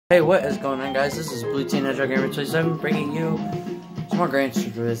Hey, what is going on, guys? This is Blue Teenage Gamer 27 bringing you some more Gran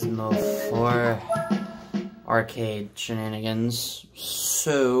Turismo for arcade shenanigans.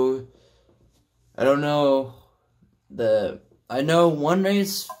 So, I don't know I know one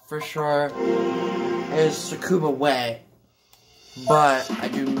race for sure is Tsukuba Way, but I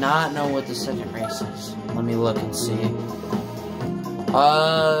do not know what the second race is. Let me look and see.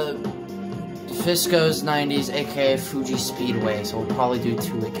 Fisco's 90s, aka Fuji Speedway, so we'll probably do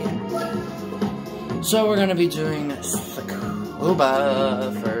 2 again. So we're gonna be doing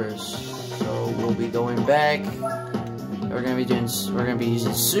Tsukuba first. So we'll be going back. We're gonna be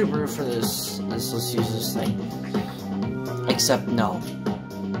using Subaru for this. Let's use this thing. Except no.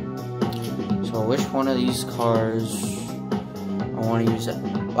 So which one of these cars I want to use it?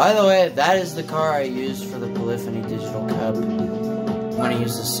 By the way, that is the car I used for the Polyphony Digital Cup. I'm gonna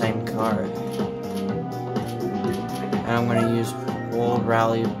use the same car. And I'm gonna use World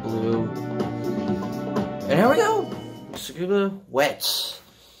Rally Blue. And here we go! Tsukuba wet. So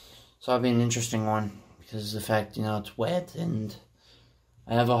that'll be an interesting one. Because of the fact, you know, it's wet and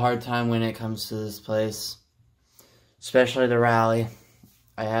I have a hard time when it comes to this place. Especially the rally.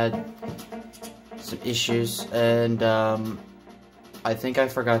 I had some issues and I think I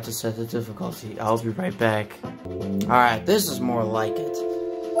forgot to set the difficulty. I'll be right back. Alright, this is more like it.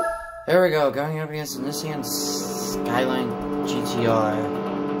 There we go, going up against the Nissan Skyline GTR.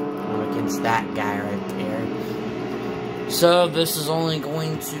 Or against that guy right there. So this is only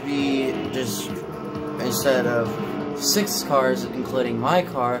going to be just, instead of 6 cars, including my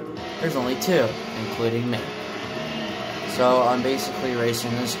car, there's only 2, including me. So I'm basically racing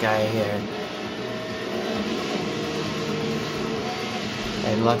this guy here.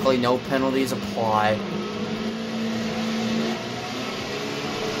 And luckily no penalties apply.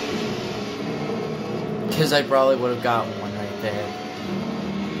 Because I probably would have gotten one right there.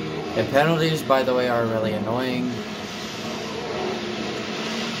 The penalties, by the way, are really annoying.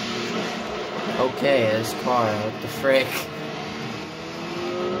 Okay, this car, what the frick?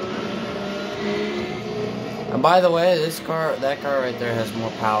 And by the way, that car right there has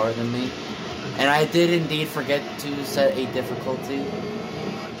more power than me. And I did indeed forget to set a difficulty.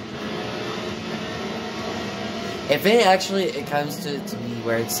 If it comes to me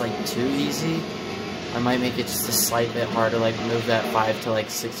where it's like too easy, I might make it just a slight bit harder, like move that 5 to like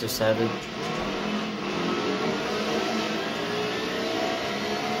 6 or 7.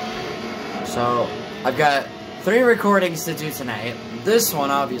 So, I've got 3 recordings to do tonight. This one,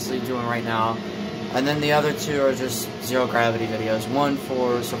 obviously, doing right now. And then the other 2 are just zero gravity videos. One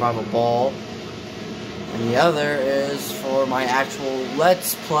for Survival Ball. And the other is for my actual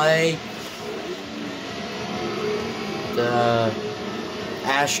Let's Play. The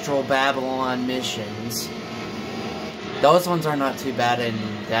Astral Babylon missions. Those ones are not too bad, and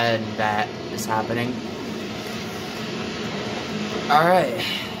then that is happening. Alright.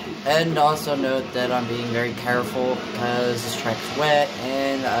 And also note that I'm being very careful because this track's wet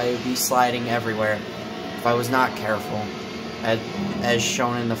and I would be sliding everywhere if I was not careful, as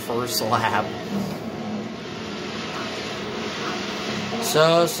shown in the first lap.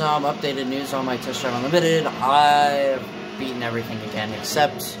 So, some updated news on my Test Drive Unlimited. I've beaten everything again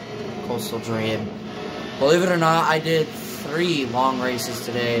except Coastal Dream. Believe it or not, I did 3 long races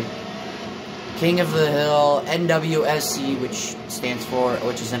today. King of the Hill, NWSC, which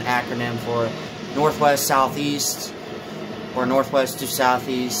is an acronym for Northwest Southeast, or Northwest to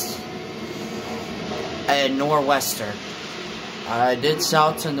Southeast, and Nor'Wester. I did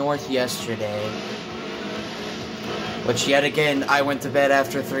South to North yesterday, which yet again, I went to bed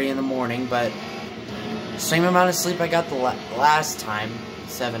after 3 in the morning, but same amount of sleep I got the last time,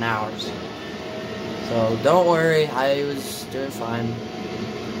 7 hours. So don't worry, I was doing fine.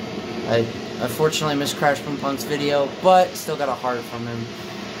 I unfortunately missed Crash Boom Punk's video, but still got a heart from him.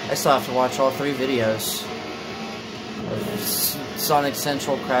 I still have to watch all 3 videos of Sonic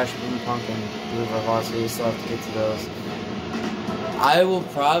Central, Crash Boom Punk, and Blue Velocity. I still have to get to those. I will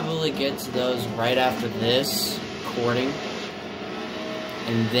probably get to those right after this recording,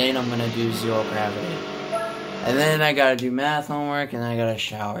 and then I'm gonna do Zero Gravity. And then I gotta do math homework, and then I gotta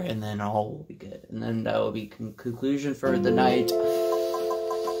shower, and then all will be good. And then that will be conclusion for the night.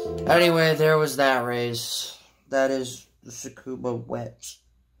 Anyway, there was that race. That is the Tsukuba wet.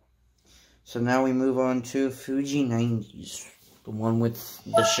 So now we move on to Fuji 90s. The one with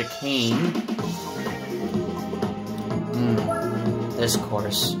the chicane. This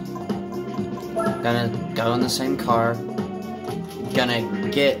course. Gonna go in the same car. Gonna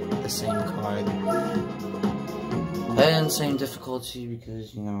get the same car. And same difficulty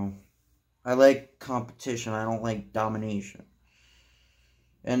because, you know, I like competition. I don't like domination.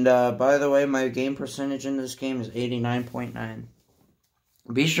 And by the way, my game percentage in this game is 89.9.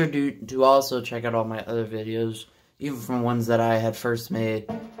 Be sure to also check out all my other videos, even from ones that I had first made.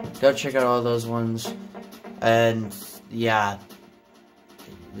 Go check out all those ones. And yeah,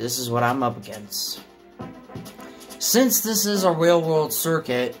 this is what I'm up against. Since this is a real world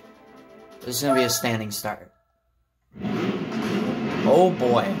circuit, this is going to be a standing start. Oh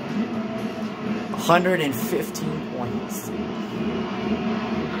boy. 115 points.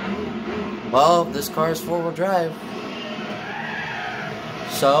 Well, this car is four-wheel drive.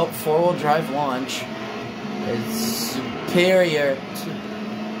 So, four-wheel drive launch is superior to...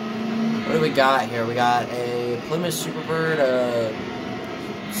 What do we got here? We got a Plymouth Superbird,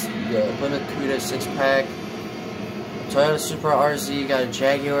 Plymouth Cuda 6-pack, Toyota Supra RZ, got a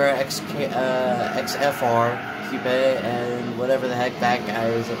Jaguar XFR Coupe, and whatever the heck that guy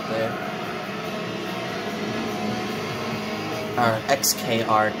is up there. Or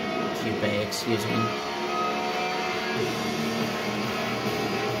XKR Coupe, excuse me.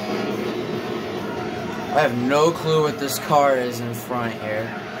 I have no clue what this car is in front here.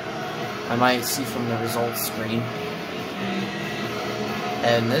 I might see from the results screen.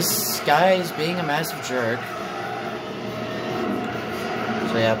 And this guy is being a massive jerk.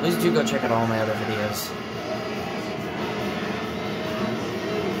 So yeah, please do go check out all my other videos.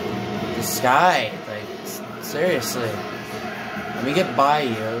 This guy, like, seriously. Let me get by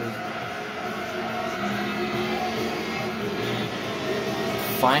you.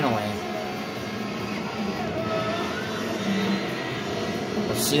 Finally.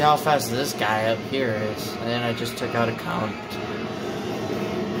 Let's see how fast this guy up here is. And then I just took out a count.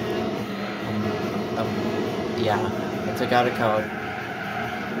 Yeah, I took out a count.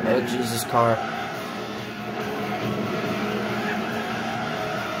 Oh, Jesus, car.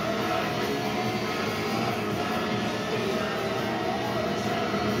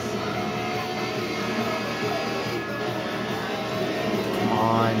 Come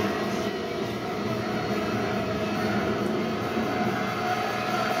on.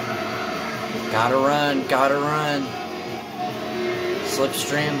 Gotta run, gotta run.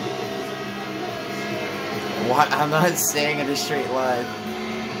 Slipstream. What? I'm not staying in a straight line.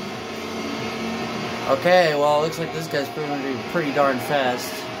 Okay, well, it looks like this guy's proving to be pretty darn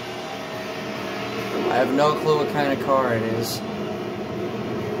fast. I have no clue what kind of car it is.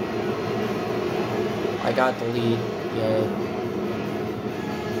 I got the lead. Yay.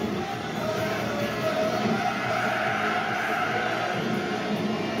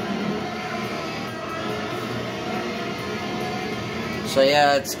 So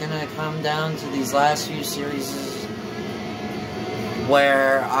yeah, it's gonna come down to these last few series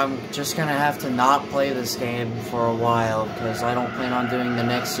where I'm just gonna have to not play this game for a while, because I don't plan on doing the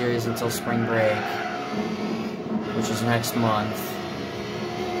next series until spring break, which is next month.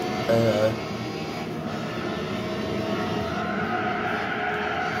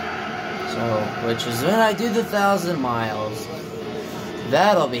 Which is when I do the 1,000 miles.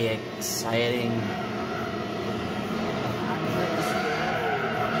 That'll be exciting.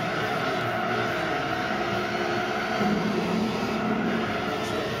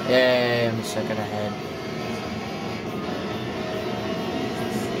 Yay, I'm a second ahead.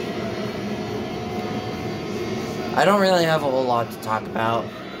 I don't really have a whole lot to talk about.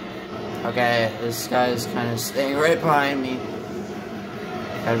 Okay, this guy's kind of staying right behind me.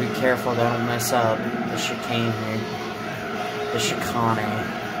 Gotta be careful, don't mess up the chicane here. The chicane.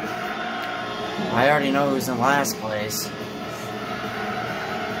 I already know who's in last place.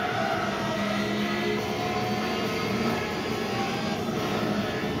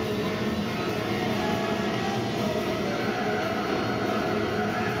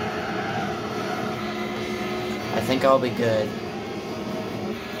 I think I'll be good.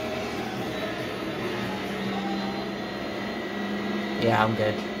 Yeah, I'm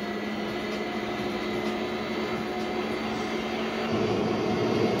good.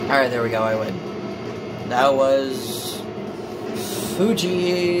 Alright, there we go, I win. That was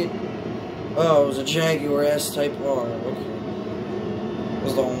Fuji. Oh, it was a Jaguar S-Type R. Okay. It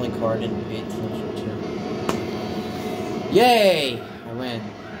was the only car I didn't pay attention to. Yay! I win.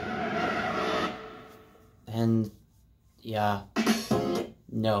 And, yeah.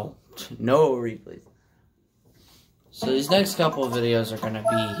 No. No replays. So these next couple of videos are going to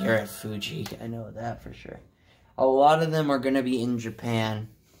be here at Fuji. I know that for sure. A lot of them are going to be in Japan.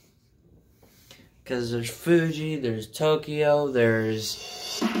 Because there's Fuji, there's Tokyo, there's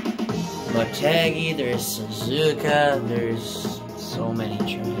Motegi, there's Suzuka, there's so many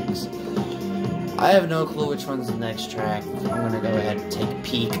tracks. I have no clue which one's the next track. I'm going to go ahead and take a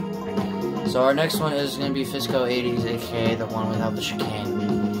peek. So our next one is going to be Fisco 80s, aka the one without the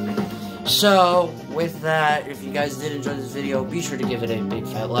chicane. So, with that, if you guys did enjoy this video, be sure to give it a big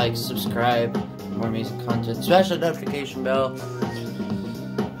fat like, subscribe for more amazing content, smash that notification bell.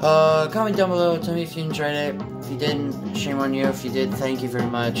 Comment down below, tell me if you enjoyed it. If you didn't, shame on you. If you did, thank you very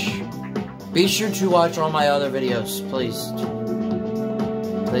much. Be sure to watch all my other videos, please.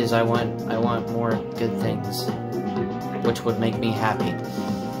 Please, I want more good things, which would make me happy.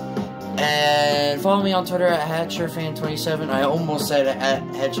 And follow me on Twitter at HatcherFan27. I almost said at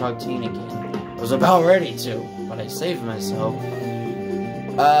HedgehogTeen again. I was about ready to, but I saved myself.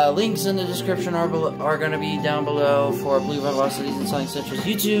 Links in the description are going to be down below for Blue Velocities and Sonic Citrus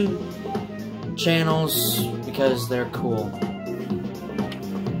YouTube channels, because they're cool.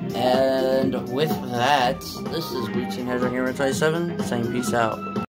 And with that, this is Blue Team Hedgehog Gamer 27 saying peace out.